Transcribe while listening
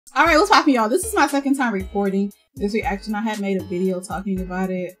Alright, what's poppin', y'all? This is my second time recording this reaction. I had made a video talking about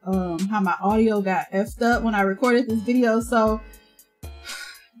it, how my audio got effed up when I recorded this video. So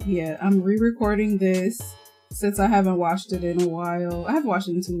yeah, I'm re-recording this since I haven't watched it in a while. I haven't watched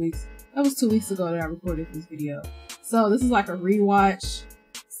it in 2 weeks. That was 2 weeks ago that I recorded this video. So this is like a rewatch.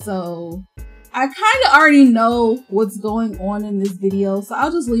 So I kind of already know what's going on in this video. So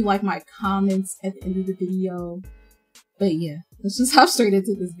I'll just leave like my comments at the end of the video. But yeah, let's just hop straight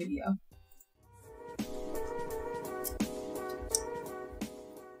into this video.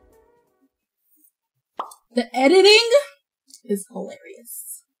 The editing is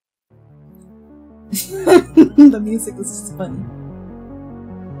hilarious. The music is just funny.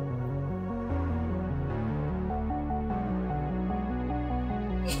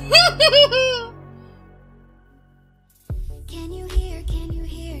 Can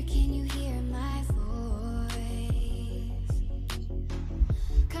you hear my voice?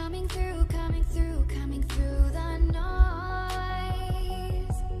 Coming through the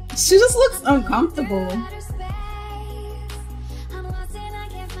noise. She just looks uncomfortable.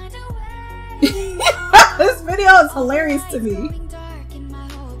 This video is hilarious to me.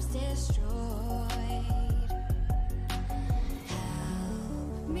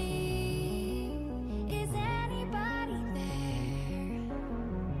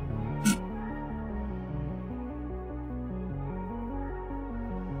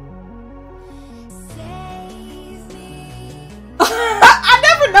 I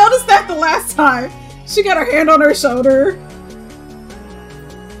never noticed that the last time. She got her hand on her shoulder.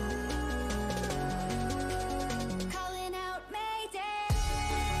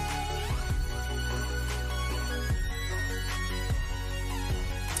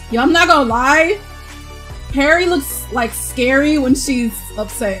 Yo, I'm not gonna lie. Harry looks like scary when she's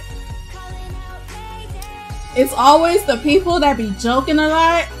upset. It's always the people that be joking a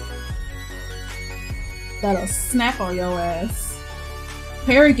lot that'll snap on your ass.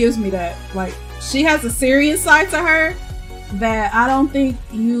 Harry gives me that. Like, she has a serious side to her that I don't think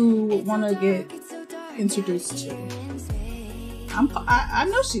you want to get introduced to. I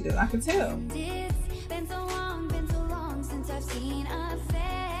know she did. I can tell.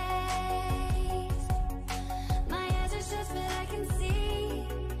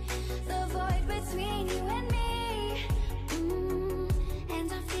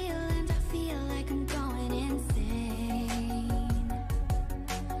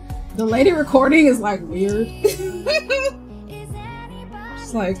 The lady recording is like weird.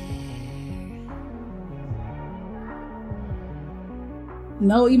 It's like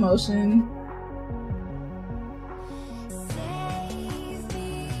no emotion.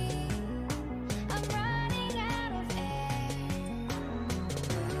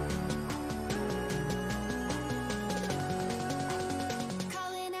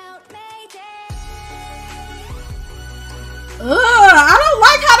 I don't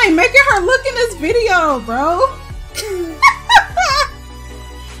like how they making her look in this video, bro.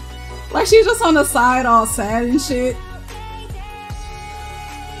 Like she's just on the side all sad and shit.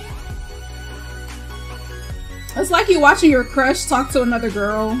 It's like you watching your crush talk to another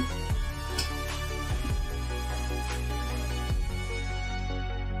girl.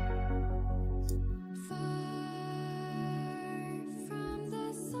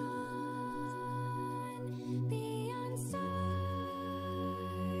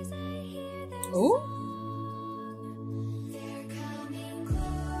 Oh. They're coming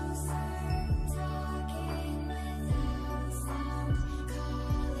closer, talking without sound,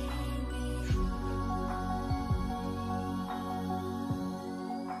 calling me home,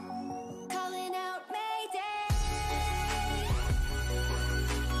 calling out Mayday.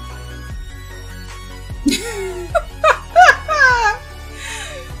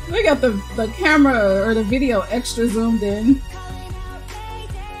 We got the camera or the video extra zoomed in.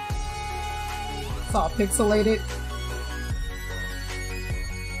 It's all pixelated.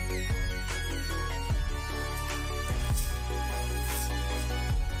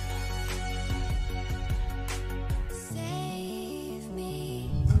 Save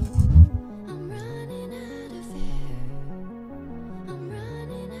me. I'm running out of air. I'm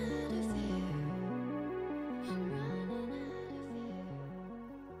running out of air. I'm running out of air.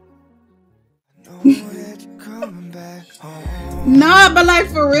 Nah, but like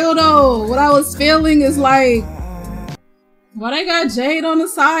for real though, what I was feeling is like, why they got Jade on the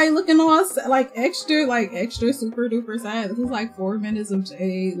side looking all like extra super duper sad. This is like 4 minutes of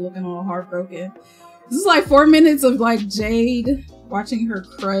Jade looking all heartbroken. This is like 4 minutes of like Jade watching her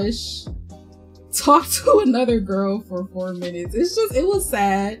crush talk to another girl for 4 minutes. It's just, it was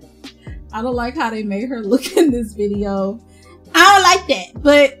sad. I don't like how they made her look in this video. I don't like that,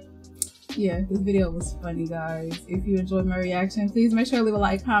 but yeah, this video was funny, guys. If you enjoyed my reaction, please make sure to leave a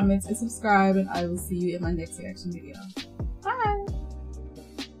like, comment, and subscribe, and I will see you in my next reaction video. Bye!